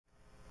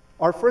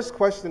Our first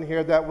question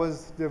here that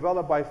was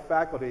developed by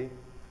faculty,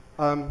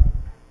 in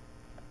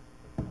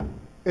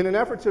an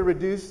effort to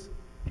reduce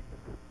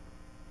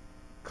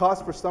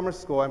costs for summer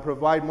school and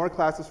provide more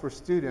classes for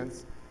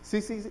students,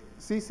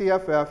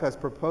 CCFF has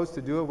proposed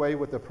to do away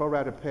with the pro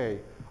rata pay,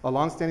 a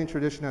longstanding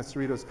tradition at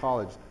Cerritos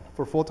College,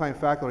 for full-time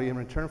faculty in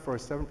return for a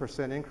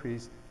 7%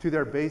 increase to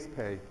their base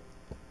pay.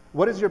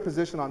 What is your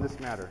position on this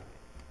matter?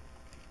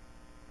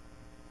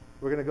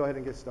 We're going to go ahead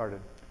and get started.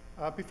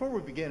 Before we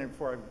begin and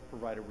before I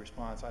provide a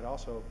response, I'd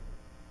also,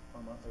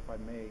 if I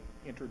may,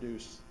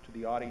 introduce to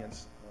the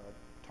audience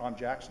Tom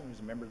Jackson,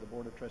 who's a member of the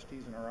Board of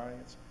Trustees in our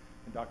audience,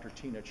 and Dr.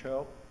 Tina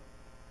Cho.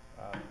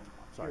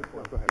 Sorry, go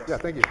ahead. Yes. Yeah,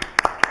 thank you.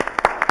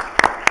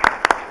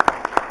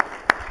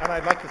 And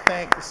I'd like to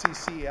thank the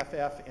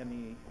CCFF and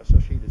the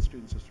Associated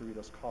Students of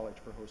Cerritos College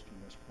for hosting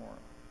this forum.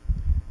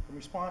 In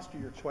response to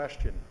your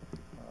question,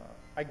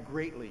 I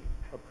greatly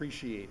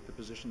appreciate the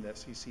position that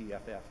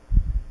CCFF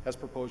has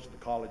proposed to the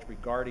college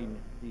regarding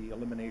the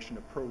elimination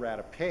of pro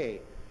rata pay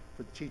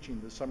for teaching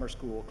the summer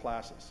school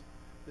classes.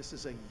 This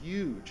is a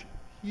huge,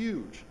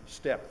 huge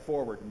step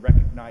forward in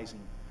recognizing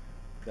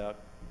the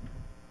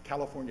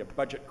California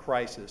budget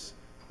crisis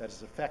that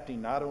is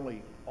affecting not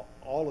only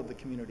all of the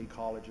community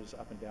colleges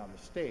up and down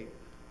the state,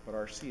 but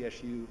our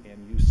CSU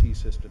and UC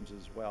systems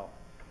as well.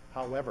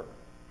 However,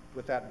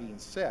 with that being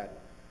said,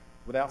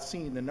 without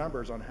seeing the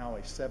numbers on how a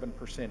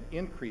 7%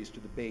 increase to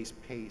the base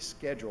pay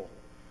schedule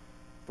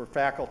for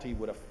faculty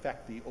would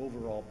affect the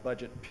overall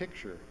budget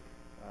picture,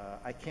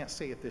 I can't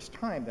say at this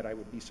time that I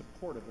would be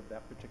supportive of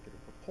that particular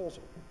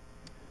proposal.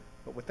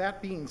 But with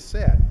that being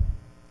said,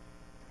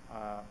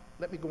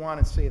 let me go on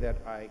and say that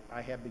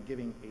I have been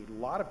giving a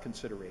lot of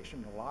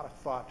consideration, a lot of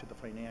thought to the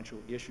financial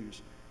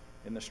issues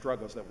and the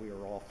struggles that we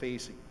are all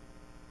facing.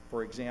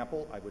 For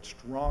example, I would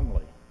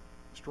strongly,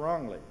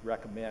 strongly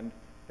recommend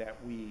that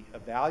we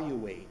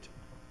evaluate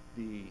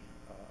the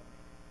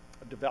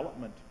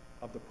development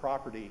of the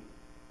property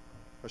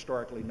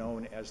historically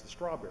known as the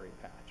Strawberry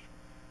Patch.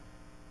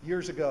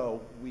 Years ago,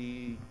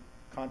 we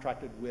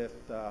contracted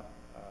with the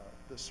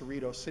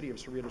Cerritos, City of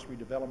Cerritos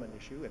redevelopment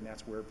issue, and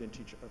that's where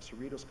Vintage of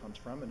Cerritos comes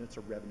from, and it's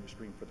a revenue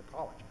stream for the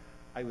college.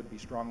 I would be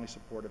strongly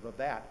supportive of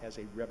that as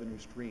a revenue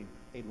stream,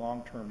 a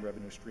long-term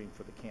revenue stream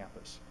for the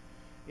campus.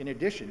 In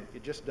addition,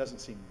 it just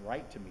doesn't seem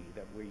right to me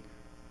that we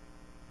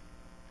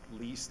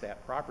lease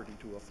that property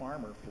to a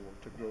farmer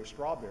to grow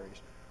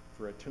strawberries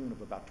for a tune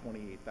of about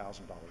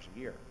 $28,000 a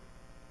year.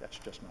 That's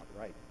just not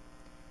right.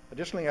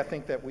 Additionally, I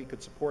think that we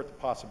could support the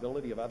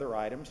possibility of other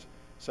items,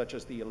 such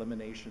as the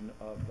elimination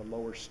of the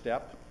lower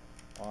step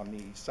on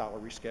the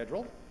salary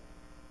schedule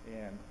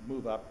and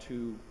move up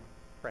to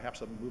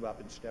perhaps a move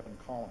up in step and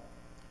column.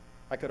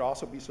 I could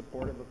also be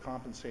supportive of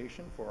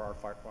compensation for our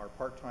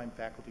part-time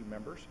faculty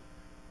members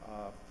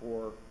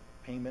for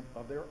payment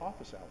of their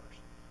office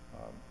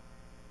hours.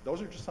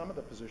 Those are just some of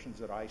the positions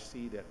that I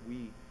see that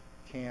we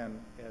can,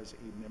 as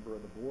a member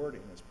of the board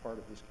and as part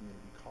of this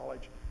community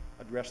college,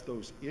 address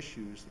those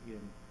issues in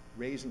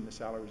raising the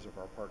salaries of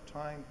our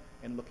part-time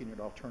and looking at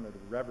alternative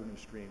revenue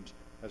streams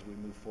as we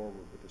move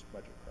forward with this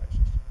budget crisis.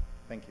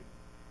 Thank you.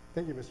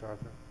 Thank you, Mr.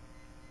 Arthur.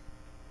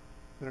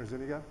 Leonard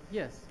Zuniga?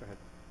 Yes. Go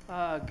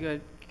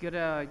ahead.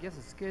 I guess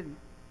it's good.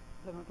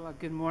 7 o'clock.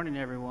 Good morning,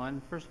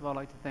 everyone. First of all, I'd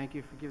like to thank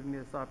you for giving me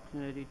this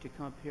opportunity to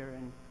come up here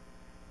and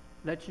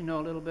let you know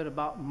a little bit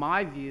about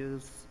my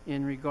views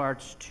in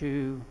regards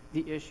to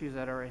the issues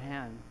that are at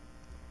hand.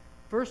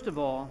 First of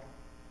all,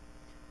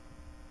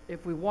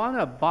 if we want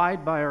to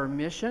abide by our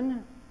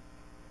mission,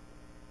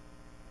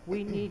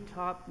 we need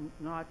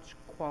top-notch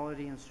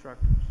quality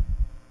instructors.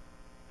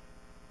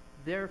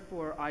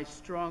 Therefore, I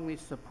strongly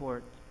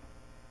support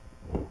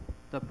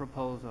the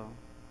proposal.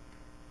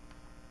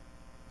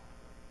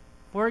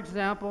 For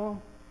example,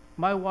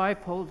 my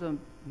wife holds a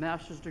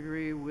master's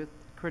degree with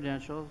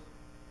credentials,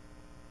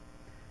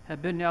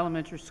 had been in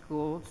elementary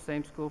school,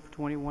 same school for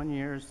 21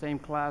 years, same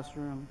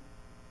classroom.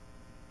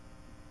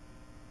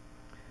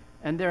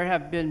 And there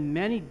have been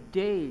many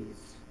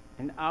days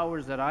and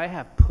hours that I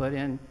have put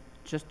in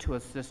just to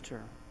assist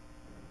her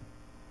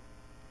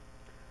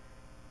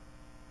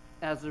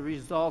as a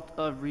result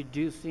of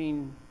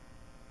reducing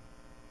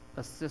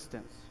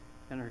assistance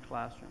in her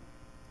classroom.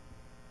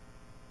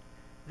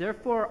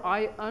 Therefore,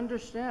 I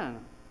understand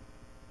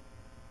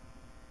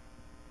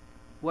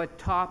what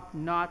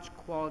top-notch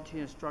quality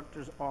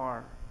instructors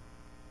are,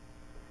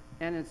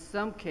 and in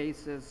some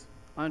cases,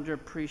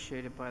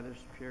 underappreciated by their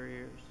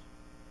superiors.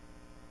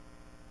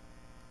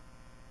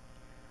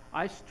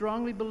 I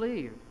strongly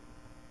believe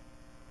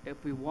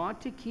if we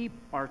want to keep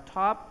our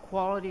top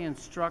quality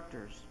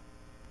instructors,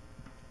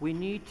 we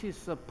need to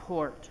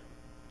support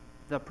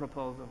the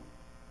proposal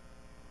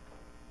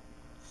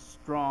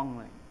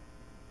strongly.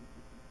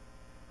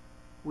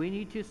 We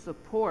need to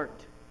support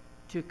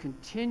to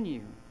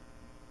continue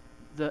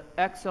the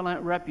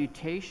excellent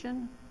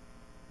reputation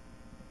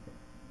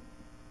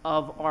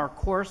of our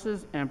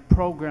courses and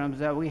programs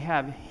that we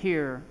have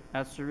here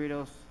at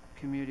Cerritos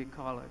Community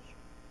College.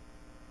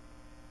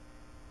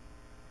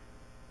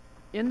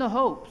 In the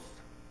hopes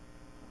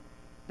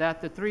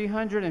that the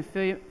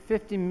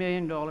 $350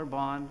 million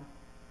bond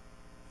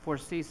for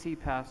CC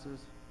passes.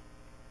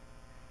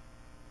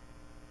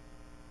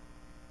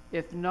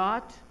 If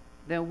not,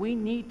 then we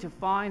need to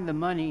find the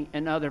money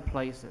in other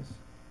places.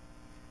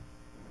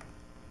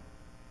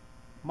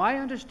 My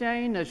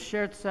understanding of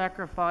shared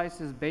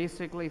sacrifice is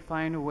basically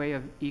find a way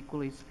of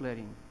equally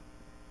splitting.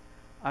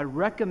 I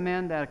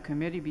recommend that a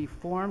committee be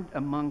formed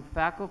among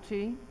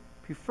faculty,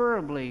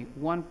 preferably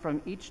one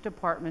from each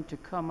department, to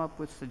come up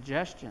with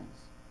suggestions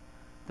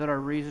that are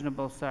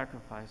reasonable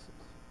sacrifices.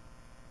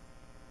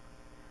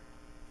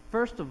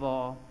 First of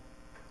all,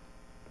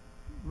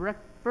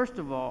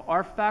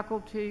 our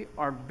faculty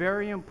are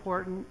very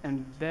important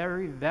and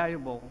very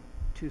valuable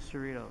to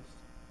Cerritos.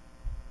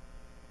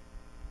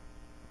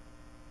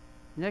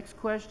 Next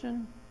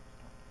question.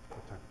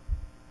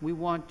 We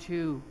want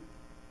to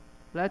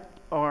let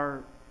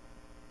our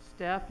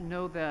staff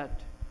know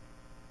that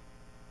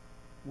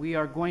we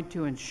are going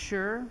to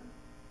ensure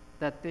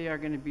that they are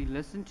going to be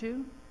listened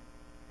to.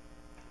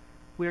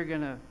 We're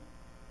going to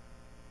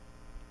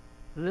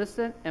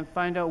listen and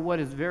find out what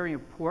is very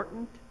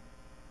important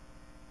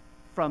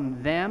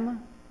from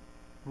them,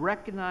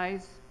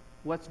 recognize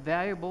what's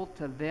valuable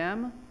to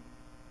them,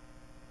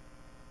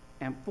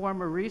 and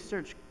form a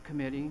research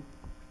committee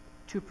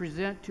to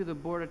present to the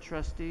Board of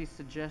Trustees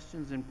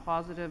suggestions in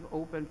positive,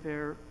 open,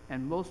 fair,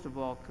 and most of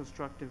all,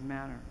 constructive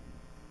manner.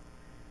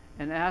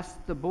 And ask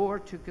the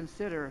board to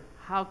consider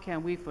how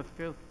can we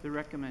fulfill the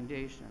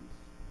recommendations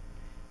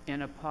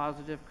in a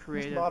positive,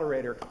 creative... Mr.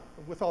 Moderator,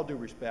 with all due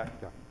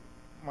respect,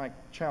 my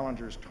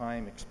challenger's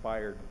time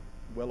expired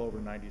well over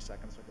 90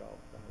 seconds ago.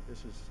 This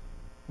is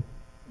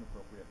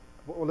inappropriate.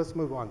 Well, let's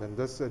move on then.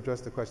 Let's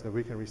address the question. If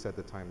we can reset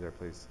the time there,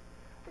 please.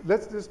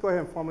 Let's just go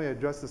ahead and formally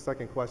address the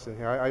second question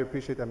here. I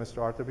appreciate that,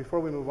 Mr. Arthur. Before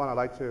we move on, I'd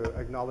like to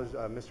acknowledge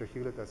Mr.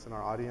 Hewlett that's in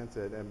our audience,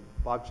 and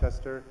Bob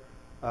Chester,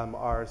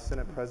 our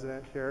Senate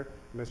President here.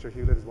 Mr.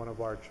 Hewlett is one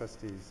of our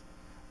trustees.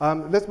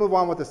 Let's move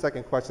on with the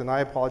second question.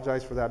 I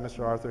apologize for that,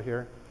 Mr. Arthur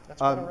here. That's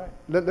quite all right.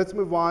 Let's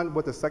move on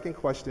with the second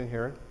question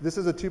here. This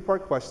is a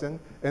two-part question.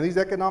 In these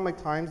economic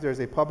times, there's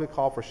a public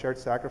call for shared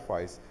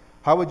sacrifice.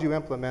 How would you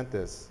implement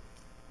this?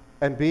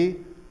 And B,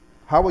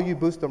 how will you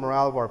boost the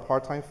morale of our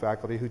part-time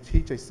faculty who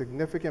teach a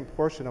significant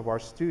portion of our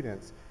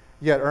students,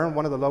 yet earn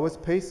one of the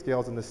lowest pay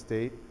scales in the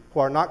state, who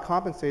are not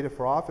compensated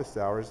for office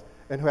hours,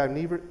 and who have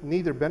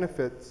neither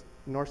benefits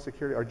nor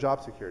security or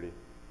job security?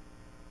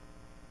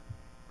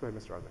 Go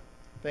ahead, Mr. Arthur.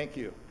 Thank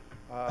you.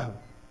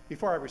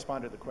 Before I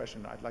respond to the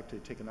question, I'd like to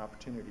take an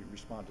opportunity to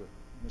respond to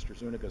Mr.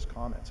 Zuniga's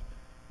comments.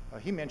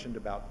 He mentioned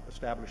about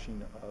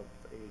establishing of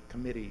a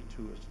committee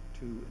to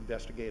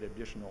investigate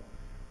additional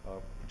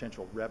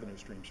potential revenue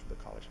streams for the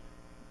college.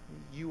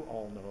 You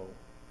all know,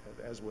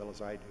 as well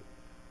as I do,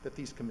 that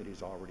these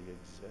committees already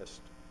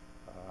exist.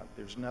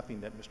 There's nothing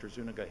that Mr.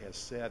 Zuniga has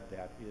said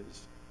that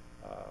is,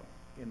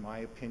 in my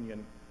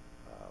opinion,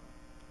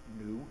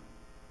 new,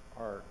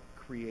 or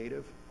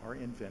creative, or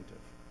inventive.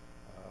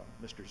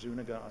 Mr.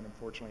 Zuniga,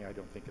 unfortunately, I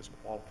don't think is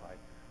qualified.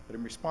 But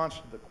in response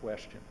to the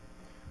question,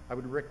 I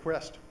would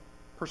request,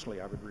 personally,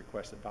 I would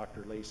request that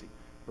Dr. Lacey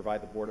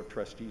provide the Board of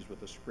Trustees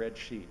with a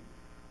spreadsheet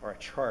or a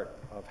chart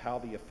of how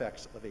the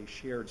effects of a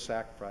shared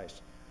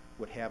sacrifice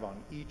would have on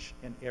each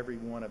and every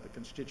one of the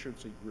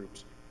constituency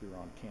groups here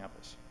on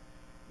campus.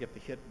 If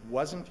the hit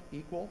wasn't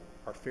equal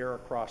or fair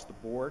across the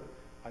board,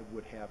 I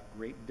would have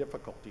great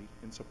difficulty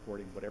in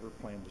supporting whatever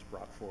plan was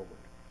brought forward.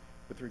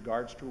 With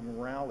regards to a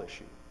morale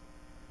issue,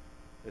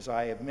 as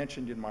I have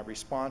mentioned in my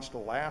response to the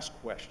last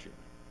question,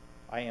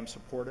 I am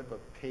supportive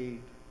of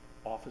paid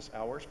office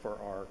hours for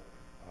our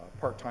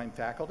part-time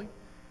faculty,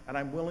 and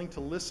I'm willing to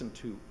listen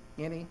to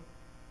any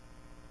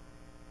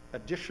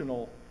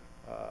additional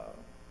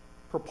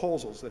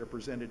proposals that are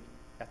presented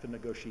at the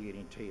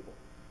negotiating table.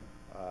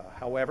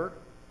 However,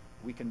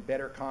 we can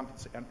better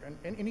compensate,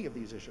 and any of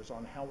these issues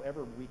on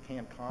however we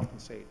can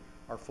compensate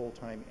our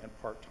full-time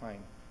and part-time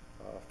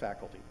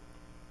faculty.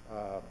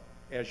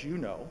 As you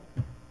know,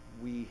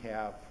 we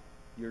have,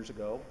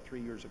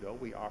 3 years ago,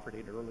 we offered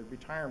an early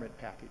retirement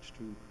package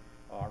to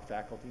our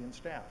faculty and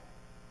staff.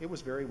 It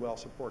was very well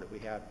supported. We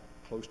had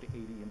close to 80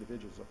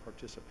 individuals that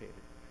participated.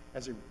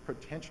 As a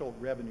potential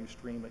revenue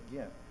stream,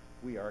 again,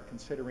 we are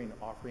considering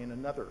offering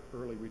another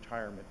early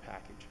retirement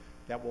package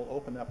that will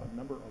open up a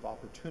number of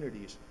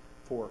opportunities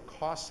for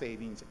cost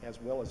savings as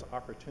well as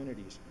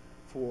opportunities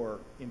for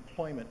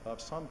employment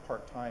of some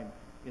part-time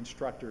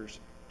instructors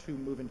to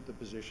move into the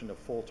position of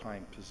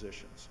full-time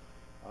positions.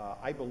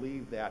 I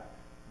believe that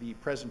the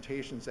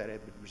presentations that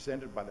have been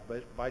presented by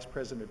the Vice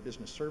President of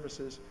Business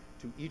Services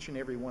to each and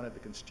every one of the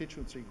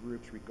constituency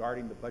groups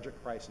regarding the budget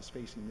crisis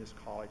facing this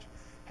college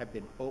have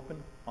been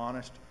open,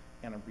 honest,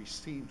 and are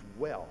received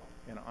well.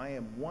 And I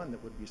am one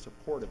that would be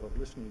supportive of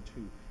listening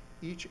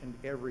to each and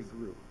every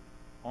group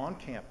on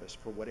campus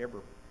for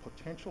whatever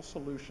potential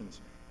solutions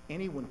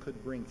anyone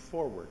could bring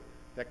forward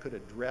that could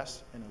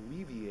address and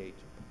alleviate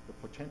the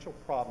potential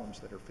problems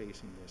that are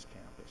facing this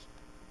campus.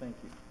 Thank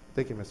you.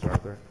 Thank you, Mr.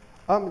 Arthur.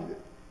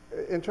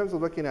 In terms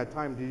of looking at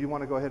time, do you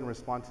want to go ahead and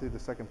respond to the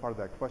second part of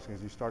that question,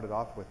 because you started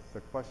off with the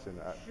question?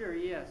 Sure,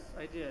 yes,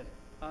 I did.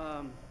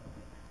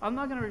 I'm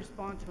not going to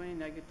respond to any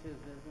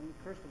negativism,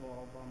 first of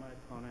all, by my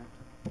opponent,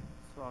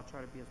 so I'll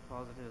try to be as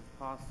positive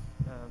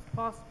as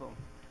possible.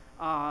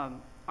 I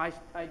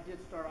did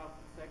start off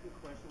with the second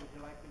question. Would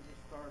you like me to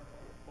start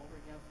over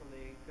again so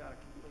they got it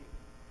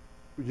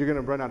complete? You're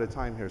going to run out of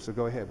time here, so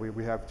go ahead.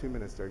 We have 2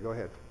 minutes there. Go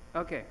ahead.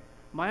 Okay.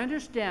 My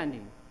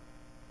understanding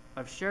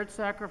of shared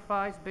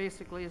sacrifice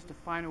basically is to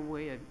find a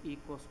way of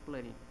equal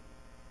splitting.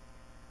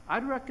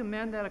 I'd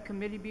recommend that a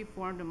committee be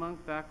formed among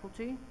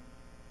faculty,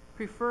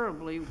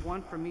 preferably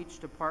one from each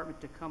department,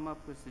 to come up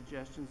with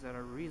suggestions that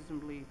are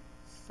reasonably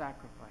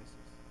sacrifices.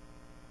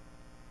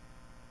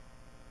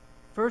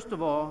 First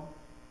of all,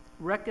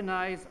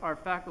 recognize our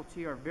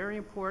faculty are very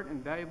important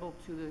and valuable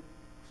to the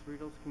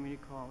Cerritos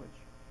Community College.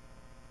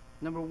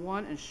 Number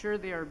one, ensure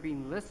they are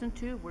being listened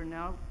to. We're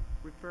now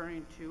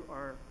referring to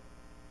our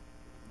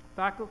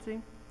faculty.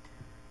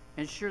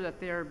 Ensure that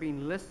they are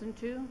being listened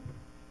to.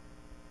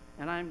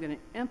 And I'm going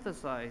to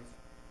emphasize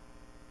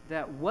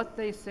that what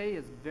they say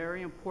is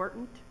very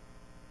important.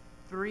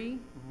 3,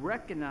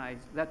 recognize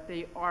that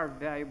they are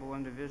valuable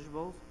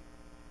individuals.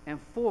 And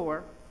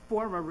 4,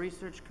 form a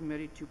research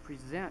committee to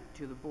present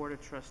to the Board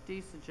of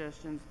Trustees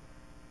suggestions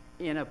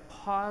in a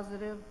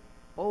positive,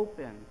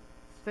 open,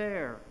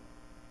 fair,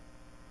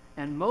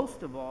 and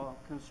most of all,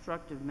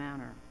 constructive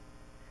manner.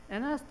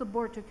 And ask the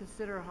board to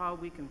consider how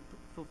we can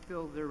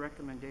fulfill their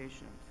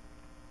recommendations.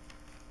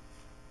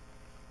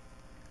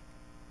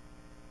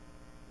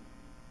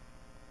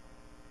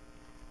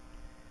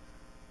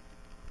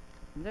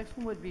 The next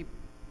one would be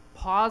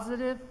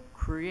positive,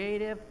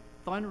 creative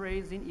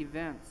fundraising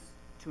events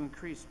to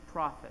increase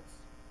profits.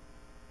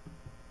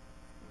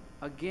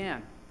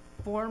 Again,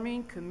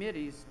 forming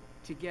committees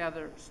to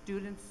gather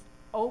students'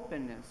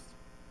 openness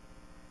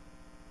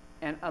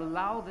and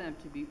allow them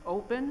to be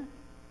open,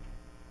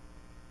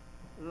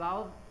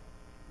 allow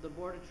the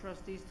Board of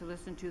Trustees to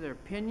listen to their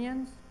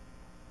opinions,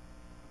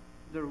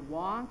 their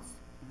wants,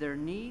 their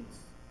needs,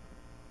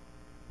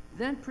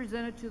 then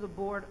present it to the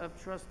Board of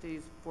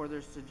Trustees for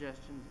their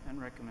suggestions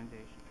and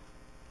recommendations.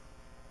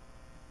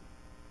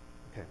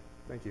 Okay,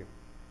 thank you.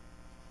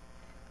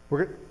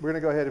 We're going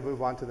to go ahead and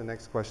move on to the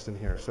next question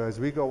here. So as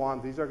we go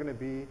on, these are going to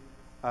be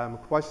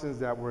questions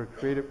that were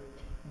created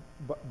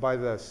by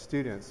the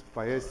students,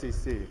 by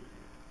SCC.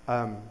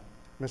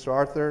 Mr.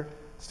 Arthur,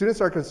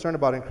 students are concerned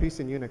about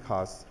increasing unit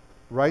costs,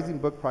 rising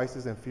book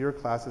prices, and fewer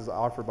classes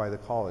offered by the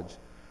college.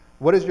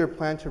 What is your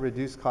plan to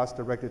reduce costs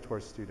directed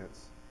towards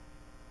students?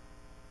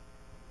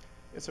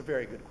 It's a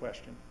very good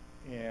question.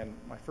 And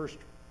my first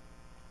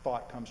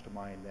thought comes to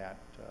mind that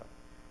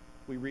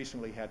we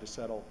recently had to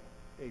settle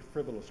a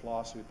frivolous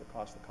lawsuit that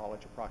cost the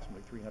college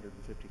approximately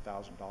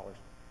 $350,000.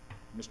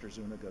 Mr.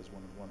 Zuniga is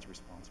one of the ones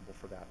responsible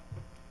for that.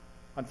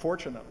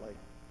 Unfortunately,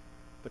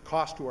 the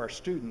cost to our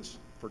students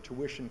for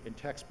tuition and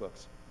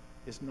textbooks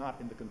is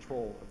not in the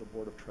control of the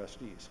Board of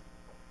Trustees.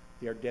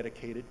 They are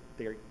dedicated,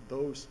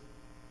 those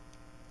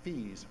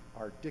fees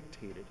are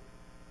dictated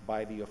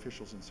by the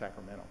officials in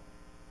Sacramento,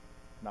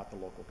 not the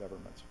local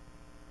governments.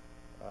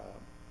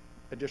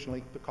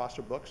 Additionally, the cost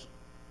of books,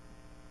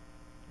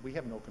 we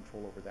have no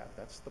control over that.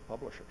 That's the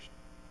publishers.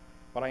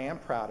 But I am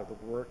proud of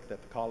the work that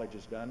the college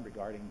has done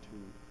regarding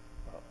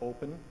to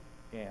open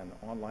and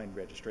online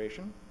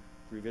registration,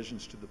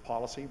 revisions to the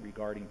policy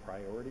regarding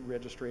priority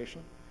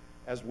registration,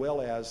 as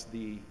well as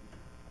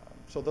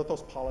so that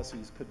those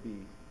policies could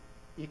be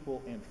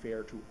equal and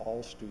fair to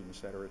all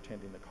students that are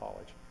attending the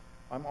college.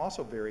 I'm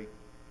also very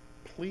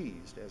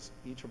pleased, as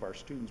each of our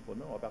students will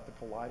know, about the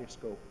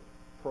Kaleidoscope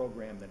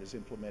program that is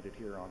implemented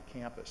here on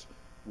campus,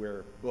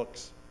 where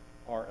books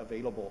are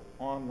available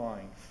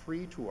online,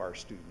 free to our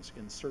students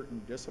in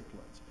certain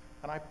disciplines.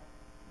 And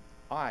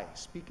I,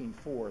 speaking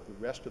for the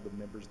rest of the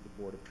members of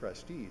the Board of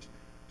Trustees,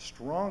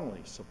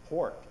 strongly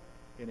support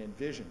and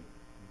envision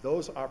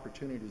those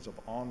opportunities of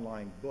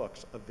online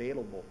books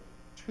available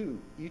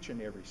to each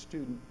and every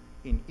student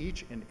in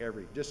each and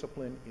every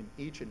discipline, in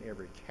each and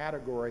every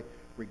category,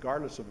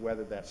 regardless of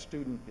whether that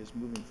student is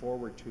moving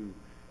forward to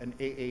an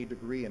AA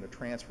degree and a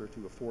transfer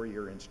to a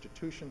 4-year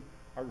institution,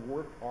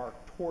 or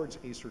towards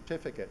a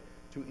certificate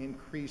to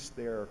increase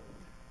their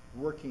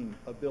working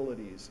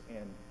abilities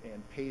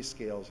and pay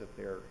scales at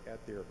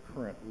their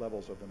current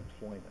levels of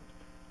employment.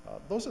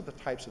 Those are the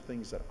types of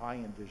things that I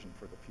envision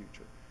for the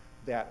future.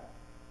 That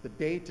the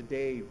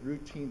day-to-day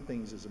routine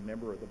things as a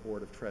member of the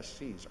Board of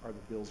Trustees, are the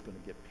bills going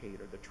to get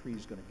paid? Are the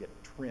trees going to get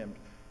trimmed?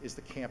 Is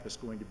the campus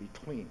going to be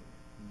clean?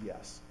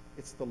 Yes.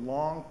 It's the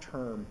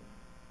long-term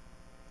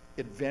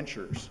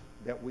adventures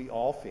that we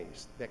all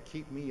face that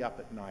keep me up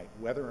at night,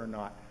 whether or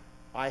not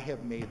I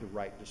have made the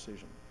right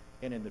decision.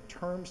 And in the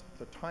times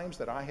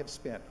that I have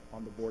spent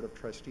on the Board of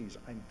Trustees,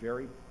 I'm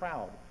very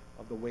proud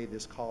of the way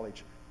this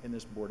college and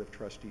this Board of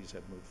Trustees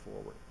have moved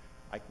forward.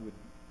 I would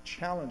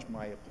challenge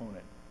my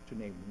opponent to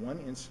name one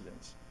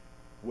instance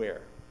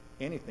where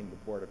anything the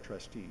Board of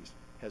Trustees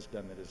has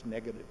done that has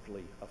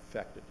negatively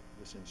affected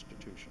this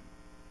institution.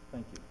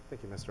 Thank you.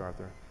 Thank you, Mr.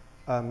 Arthur.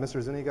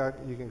 Mr. Zuniga,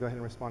 you can go ahead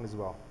and respond as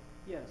well.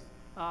 Yes.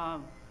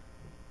 I'm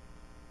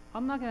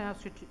not going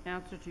to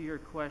answer to your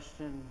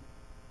question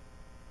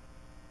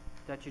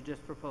that you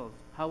just proposed.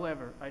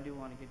 However, I do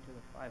want to get to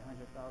the $500,000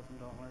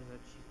 that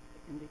you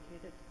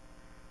indicated.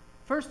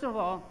 First of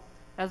all,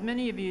 as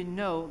many of you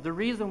know, the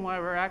reason why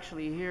we're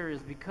actually here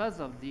is because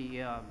of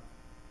the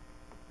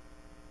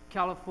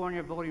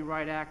California Voting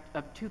Rights Act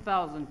of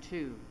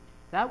 2002.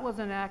 That was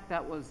an act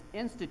that was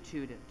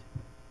instituted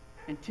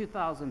in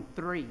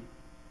 2003.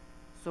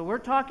 So we're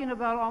talking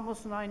about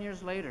almost 9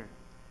 years later.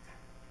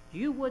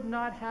 You would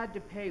not have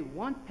to pay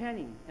 1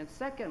 penny. And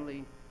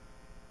secondly,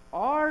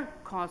 our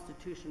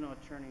constitutional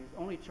attorneys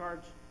only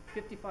charge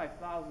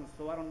 $55,000,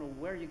 so I don't know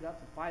where you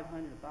got the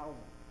 $500,000.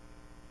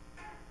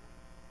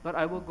 But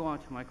I will go on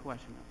to my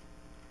question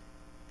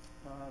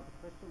now.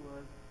 The question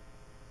was,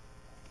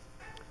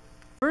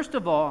 first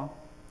of all,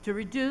 to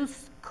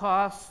reduce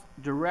costs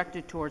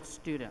directed towards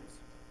students.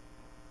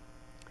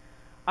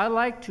 I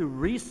like to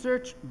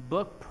research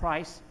book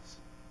prices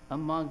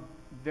among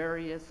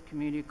various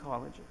community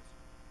colleges.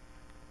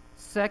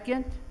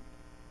 Second,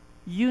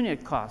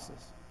 unit costs.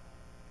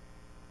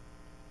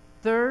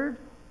 Third,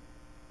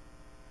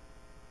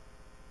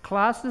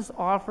 classes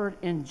offered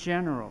in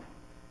general.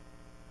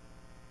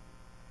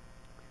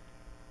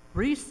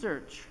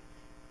 Research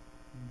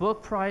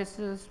book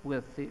prices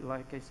with the,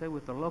 like I said,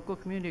 with the local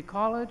community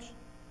college.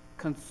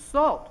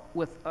 Consult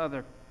with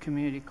other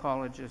community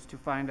colleges to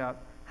find out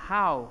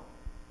how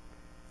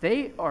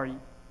they are,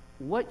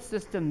 what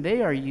system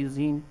they are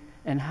using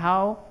and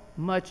how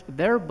much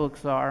their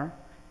books are,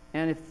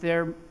 and if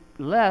they're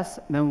less,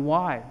 then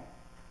why.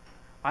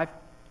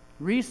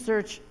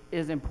 Research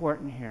is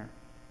important here.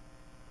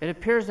 It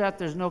appears that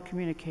there's no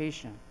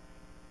communication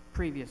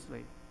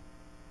previously.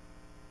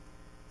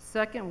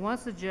 Second, one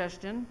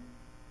suggestion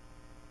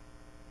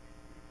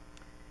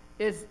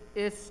is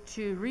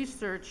to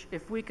research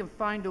if we can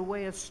find a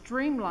way of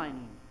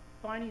streamlining,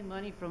 finding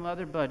money from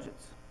other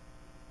budgets,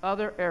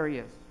 other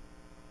areas.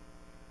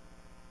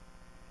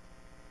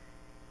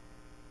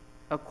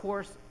 Of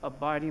course,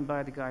 abiding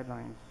by the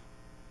guidelines.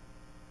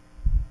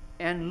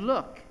 And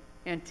look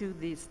into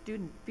the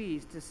student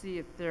fees to see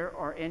if there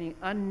are any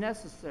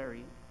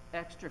unnecessary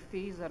extra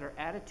fees that are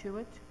added to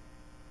it,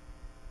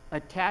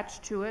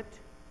 attached to it,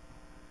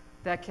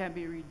 that can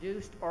be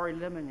reduced or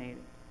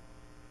eliminated.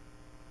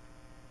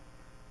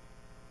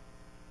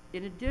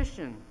 In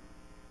addition,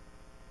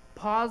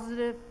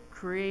 positive,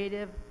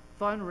 creative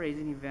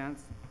fundraising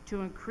events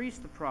to increase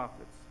the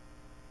profits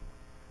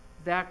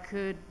that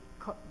could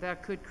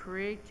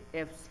create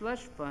a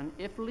slush fund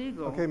if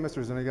legal. Okay,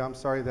 Mr. Zuniga, I'm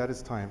sorry, that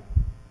is time.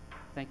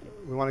 Thank you.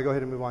 We want to go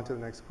ahead and move on to the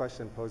next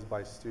question posed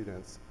by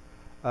students.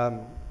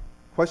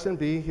 Question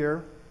B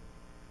here.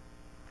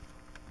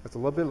 It's a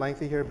little bit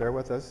lengthy here, bear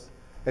with us.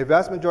 A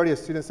vast majority of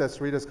students at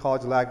Cerritos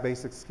College lack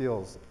basic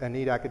skills and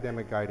need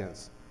academic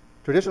guidance.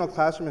 Traditional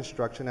classroom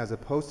instruction as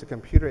opposed to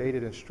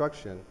computer-aided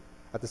instruction.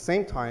 At the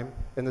same time,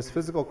 in this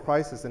physical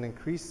crisis, an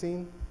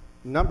increasing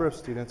number of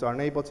students are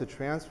unable to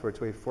transfer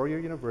to a four-year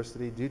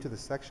university due to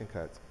section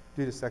cuts.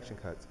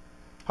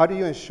 How do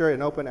you ensure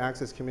an open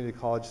access community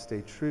college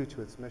stay true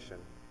to its mission?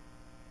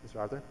 Mr.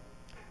 Arthur?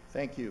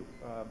 Thank you.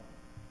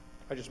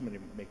 I just want to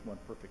make one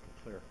perfectly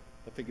clear.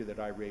 The figure that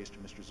I raised to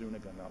Mr.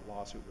 Zuniga in that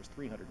lawsuit was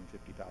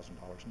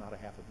 $350,000, not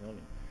 $500,000.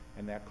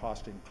 And that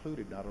cost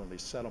included not only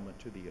settlement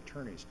to the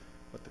attorneys,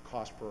 but the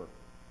cost for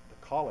the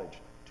college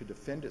to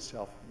defend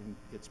itself in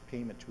its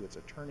payment to its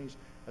attorneys,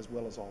 as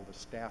well as all the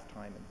staff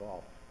time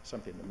involved,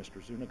 something that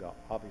Mr. Zuniga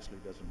obviously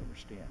doesn't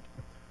understand.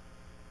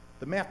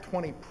 The Math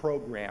 20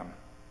 program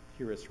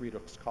here at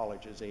Cerritos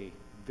College is a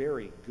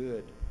very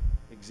good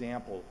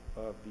example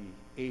of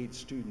the aid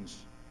students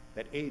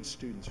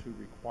who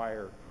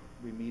require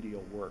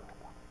remedial work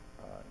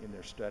in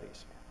their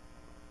studies.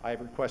 I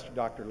have requested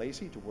Dr.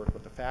 Lacey to work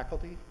with the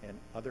faculty and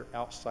other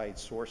outside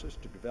sources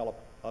to develop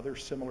other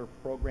similar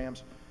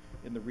programs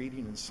in the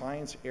reading and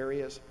science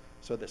areas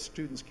so that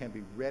students can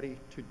be ready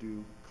to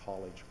do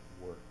college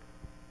work.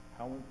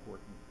 How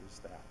important is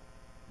that?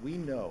 We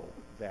know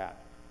that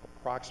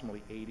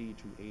approximately 80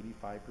 to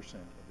 85%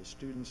 of the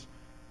students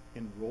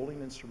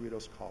enrolling in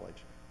Cerritos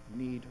College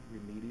need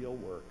remedial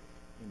work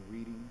in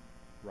reading,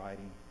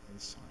 writing,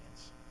 and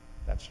science.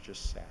 That's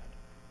just sad.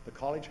 The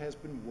college has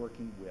been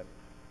working with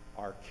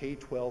our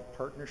K-12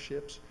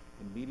 partnerships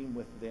and meeting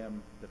with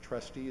them, the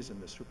trustees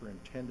and the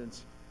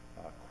superintendents,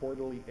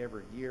 quarterly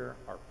every year.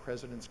 Our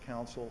President's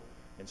Council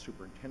and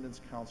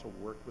Superintendent's Council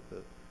work with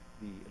the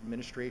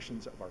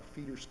administrations of our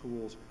feeder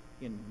schools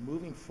in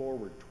moving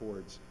forward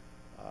towards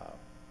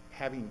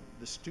having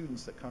the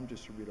students that come to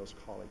Cerritos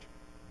College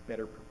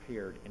better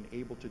prepared and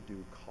able to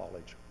do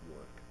college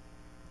work.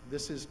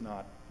 This is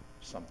not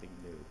something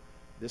new.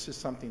 This is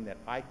something that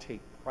I take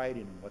pride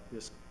in what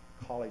this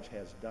college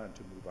has done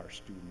to move our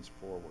students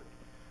forward.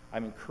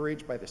 I'm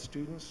encouraged by the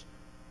students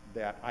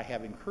that I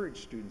have encouraged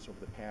students over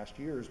the past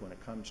years when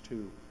it comes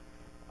to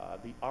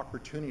the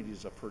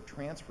opportunities for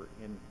transfer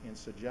in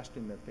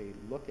suggesting that they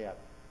look at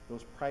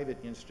those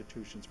private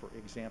institutions, for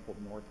example,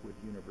 Northwood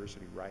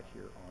University right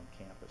here on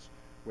campus.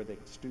 where the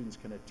students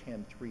can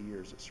attend 3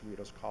 years at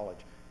Cerritos College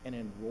and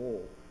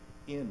enroll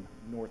in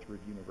Northwood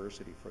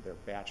University for their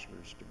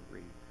bachelor's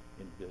degree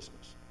in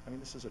business. I mean,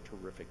 this is a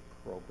terrific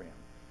program.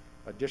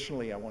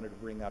 Additionally, I wanted to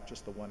bring up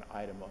just the one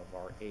item of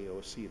our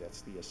AOC,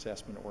 that's the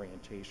Assessment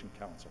Orientation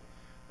Council.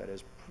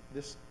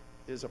 This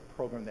is a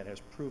program that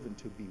has proven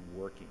to be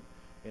working,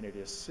 and it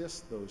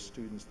assists those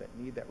students that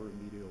need that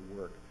remedial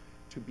work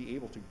to be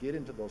able to get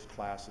into those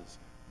classes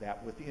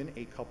that within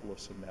a couple of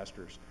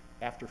semesters,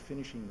 after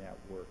finishing that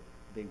work,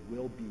 they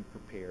will be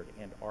prepared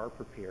and are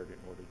prepared in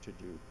order to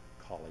do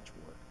college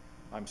work.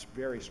 I'm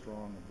very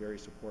strong and very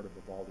supportive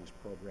of all these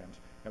programs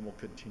and will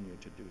continue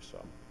to do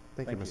so.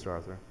 Thank you, Mr.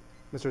 Arthur.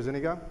 Mr.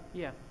 Zuniga?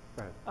 Yeah.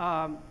 Go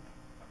ahead.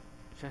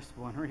 Just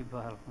one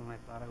rebuttal, and I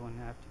thought I wouldn't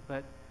have to.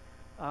 But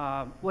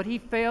what he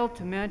failed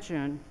to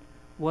mention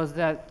was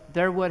that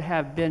there would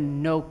have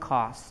been no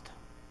cost,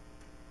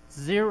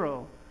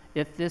 zero,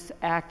 if this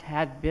act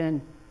had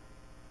been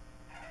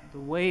the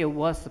way it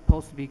was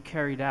supposed to be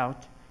carried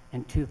out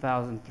in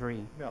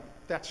 2003. No,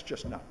 that's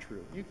just not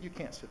true. You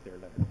can't sit there,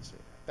 Leonard, and say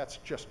that. That's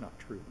just not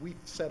true. We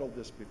settled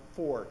this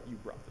before you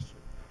brought this up.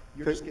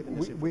 You're just giving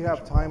this we have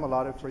information. time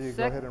allotted for you.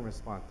 Go ahead and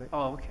respond.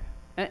 Oh, okay.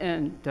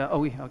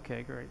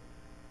 Okay, great.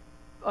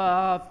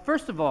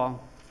 First of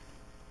all,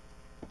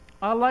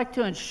 I'd like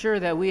to ensure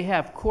that we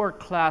have core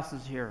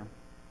classes here.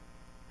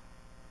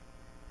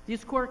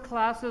 These core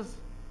classes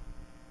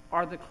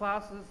are the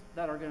classes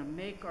that are going to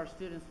make our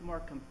students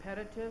more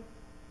competitive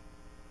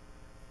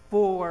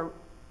for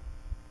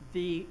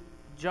the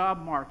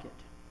job market.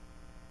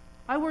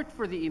 I worked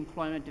for the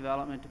Employment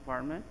Development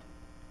Department,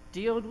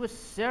 dealt with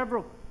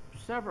several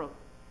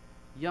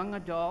young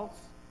adults,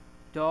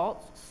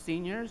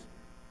 seniors,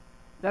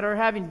 that are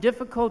having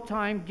difficult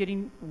time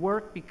getting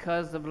work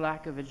because of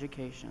lack of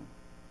education.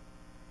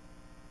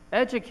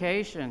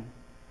 Education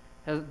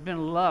has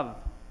been love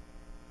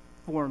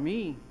for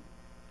me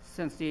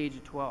since the age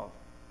of 12.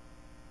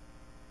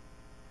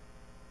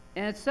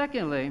 And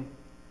secondly,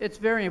 it's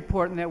very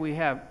important that we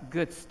have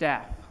good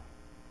staff.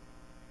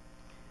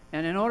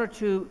 And in order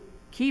to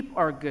keep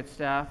our good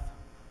staff,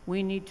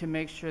 we need to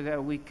make sure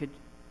that we could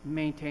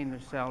maintain their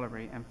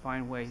salary and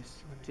find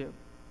ways to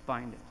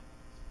find it,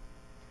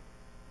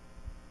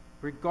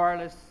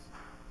 regardless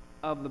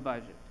of the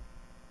budget.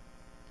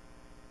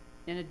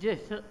 In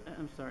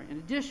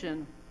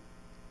addition,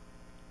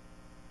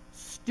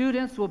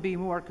 students will be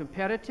more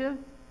competitive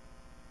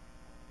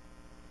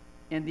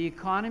in the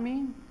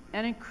economy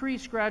and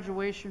increase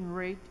graduation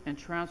rate and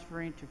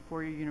transferring to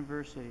four-year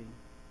university.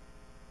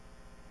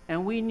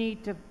 And we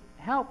need to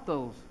help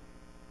those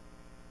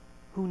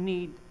who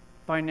need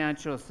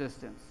financial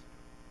assistance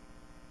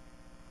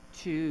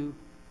to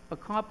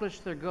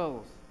accomplish their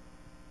goals.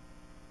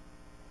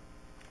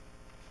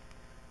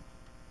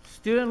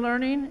 Student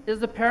learning is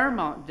the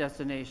paramount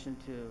destination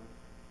to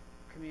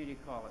community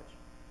college.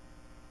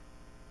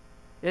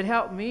 It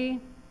helped me.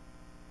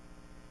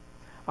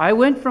 I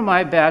went for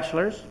my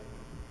bachelor's.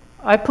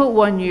 I put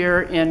 1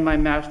 year in my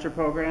master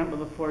program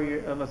of a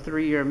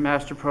 3-year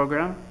master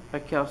program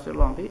at Cal State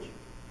Long Beach.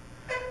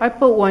 I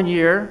put 1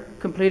 year,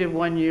 completed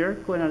 1 year,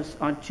 going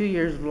on 2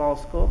 years of law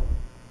school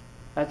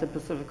at the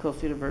Pacific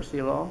Coast University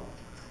of Law.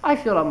 I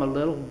feel I'm a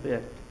little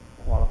bit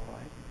qualified.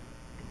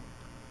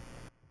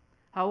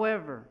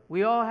 However,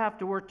 we all have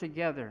to work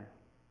together.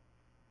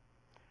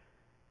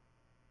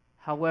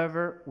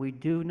 However, we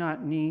do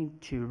not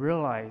need to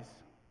realize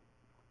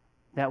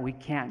that we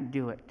can't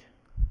do it.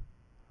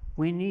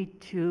 We need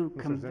to...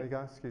 Mr.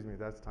 Zuniga, excuse me,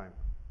 that's time.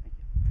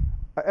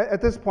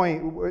 At this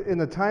point, in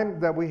the time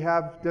that we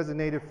have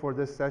designated for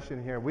this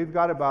session here, we've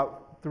got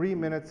about 3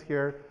 minutes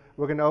here.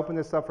 We're going to open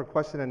this up for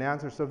question and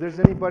answer. So if there's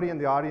anybody in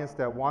the audience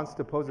that wants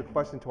to pose a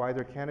question to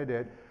either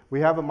candidate,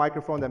 we have a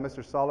microphone that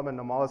Mr. Solomon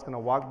Namala is going to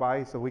walk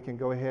by so we can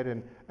go ahead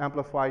and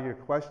amplify your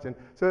question.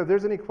 So if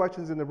there's any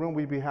questions in the room,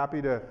 we'd be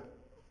happy to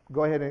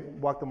go ahead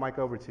and walk the mic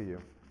over to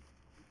you.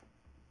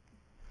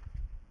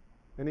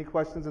 Any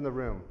questions in the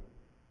room?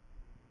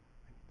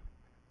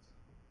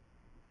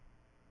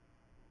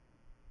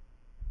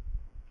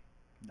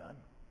 None.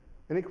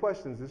 Any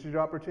questions? This is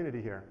your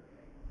opportunity here.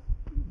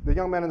 The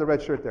young man in the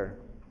red shirt there.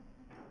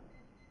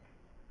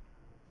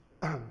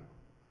 First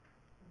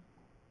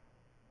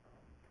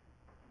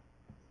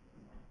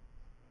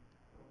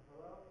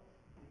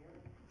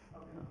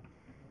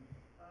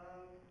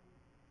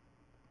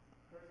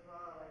of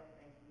all, I'd like to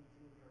thank you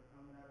two for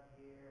coming up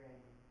here and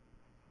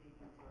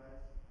speaking to us.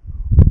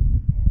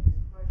 And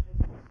this question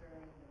is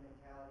concerning the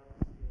mentality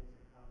of the students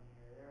that come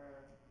here. There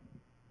are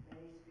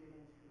many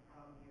students who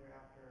come here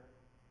after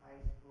high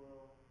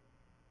school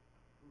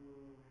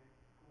who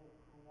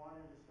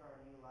wanted to start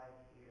a new life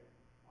here,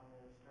 wanted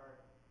to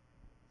start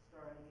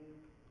a new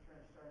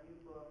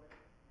book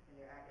in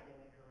their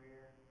academic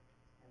career.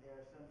 And there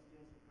are some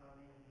students who come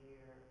in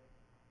here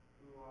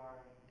who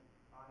are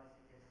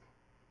honestly just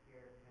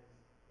here because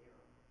they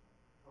were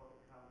told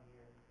to come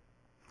here.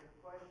 The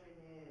question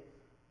is,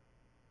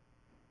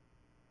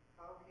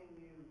 how can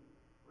you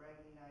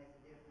recognize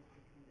the difference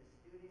between the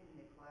student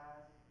in the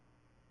class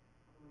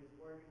who is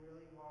working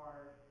really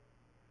hard,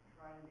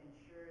 trying to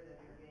ensure that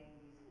they're getting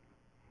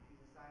these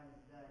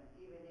assignments done,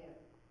 even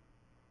if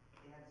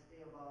they have to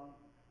stay up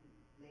all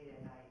late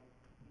at night,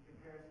 in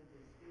comparison to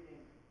the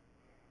student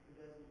who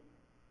doesn't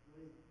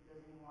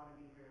even want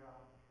to be here at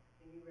all.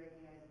 Can you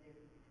recognize the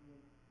difference between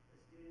a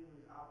student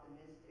who's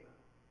optimistic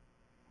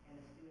and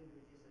a student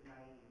who's just a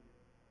naive?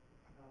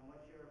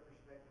 What's your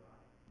perspective on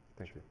it?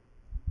 Thank you.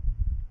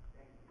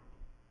 Thank you.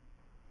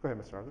 Go ahead,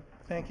 Mr. Arthur.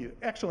 Thank you.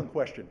 Excellent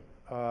question.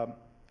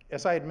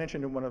 As I had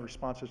mentioned in one of the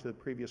responses to the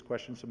previous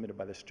question submitted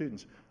by the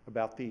students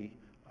about the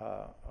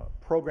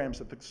programs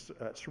that the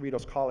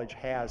Cerritos College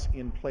has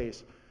in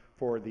place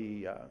for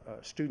the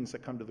students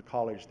that come to the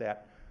college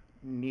that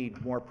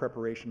need more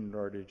preparation in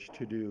order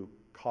to do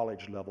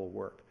college level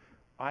work.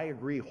 I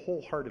agree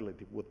wholeheartedly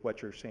with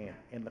what you're saying,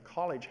 and the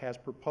college has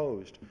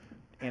proposed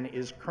and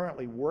is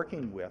currently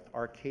working with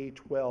our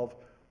K-12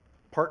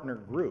 partner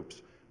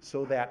groups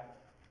so that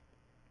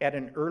at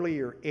an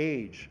earlier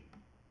age,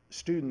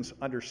 students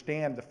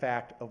understand the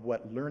fact of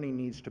what learning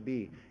needs to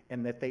be,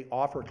 and that they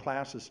offer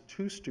classes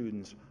to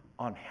students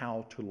on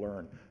how to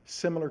learn,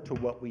 similar to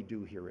what we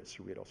do here at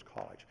Cerritos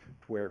College,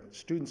 where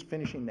students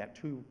finishing that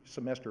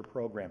 2-semester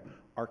program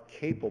are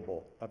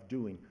capable of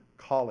doing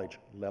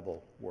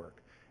college-level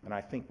work. And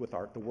I think with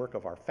the work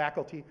of our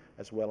faculty,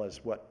 as well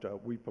as what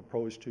we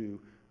propose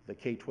to the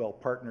K-12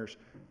 partners,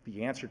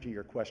 the answer to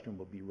your question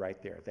will be right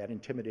there. That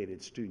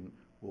intimidated student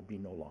will be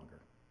no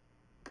longer.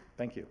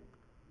 Thank you.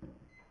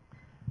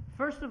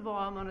 First of all,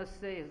 I'm going to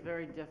say it's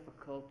very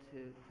difficult to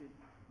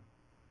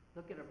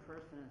look at a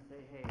person and say,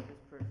 hey,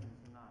 this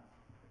person's not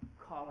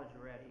college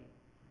ready.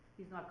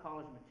 He's not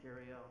college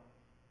material.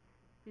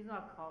 He's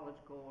not college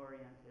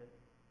goal-oriented.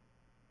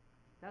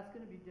 That's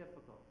going to be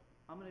difficult.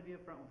 I'm going to be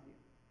upfront with you.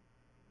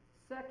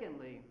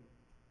 Secondly,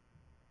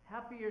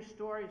 half of your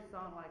stories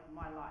sound like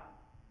my life.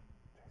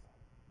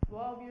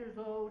 12 years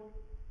old,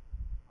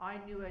 I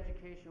knew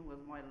education was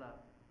my love.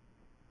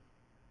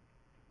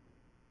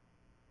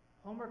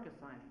 Homework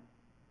assignment.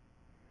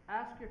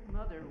 Ask your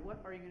mother,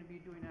 what are you going to be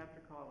doing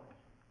after college?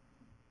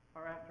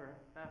 Or after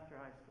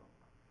high school?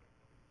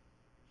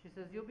 She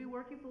says, you'll be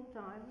working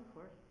full-time, of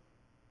course.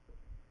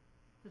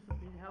 This will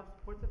help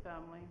support the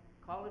family.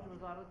 College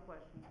was out of the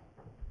question.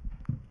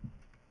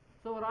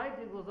 So what I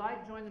did was I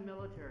joined the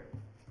military.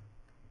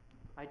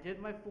 I did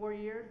my 4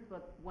 years,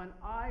 but when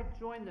I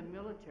joined the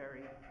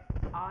military,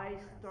 I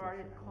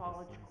started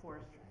college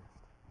courses.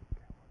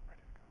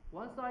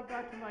 Once I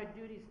got to my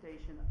duty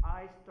station,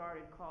 I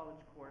started college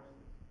courses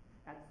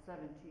at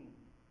 17.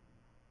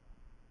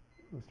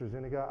 Mr.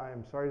 Zuniga, I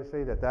am sorry to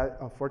say that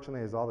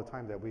unfortunately is all the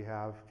time that we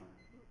have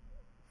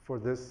for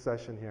this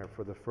session here,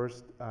 for the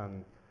first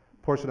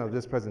portion of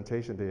this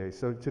presentation today.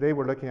 So today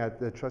we're looking at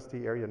the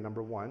trustee area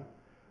number 1,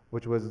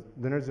 which was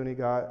Leonard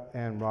Zuniga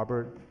and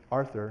Robert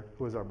Arthur,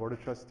 who is our board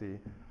of trustee.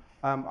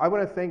 I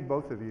want to thank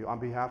both of you on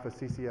behalf of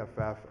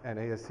CCFF and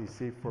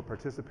ASCC for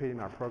participating in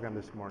our program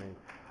this morning.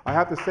 I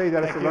have to say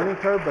that it's a learning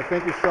curve, but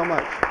thank you so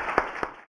much.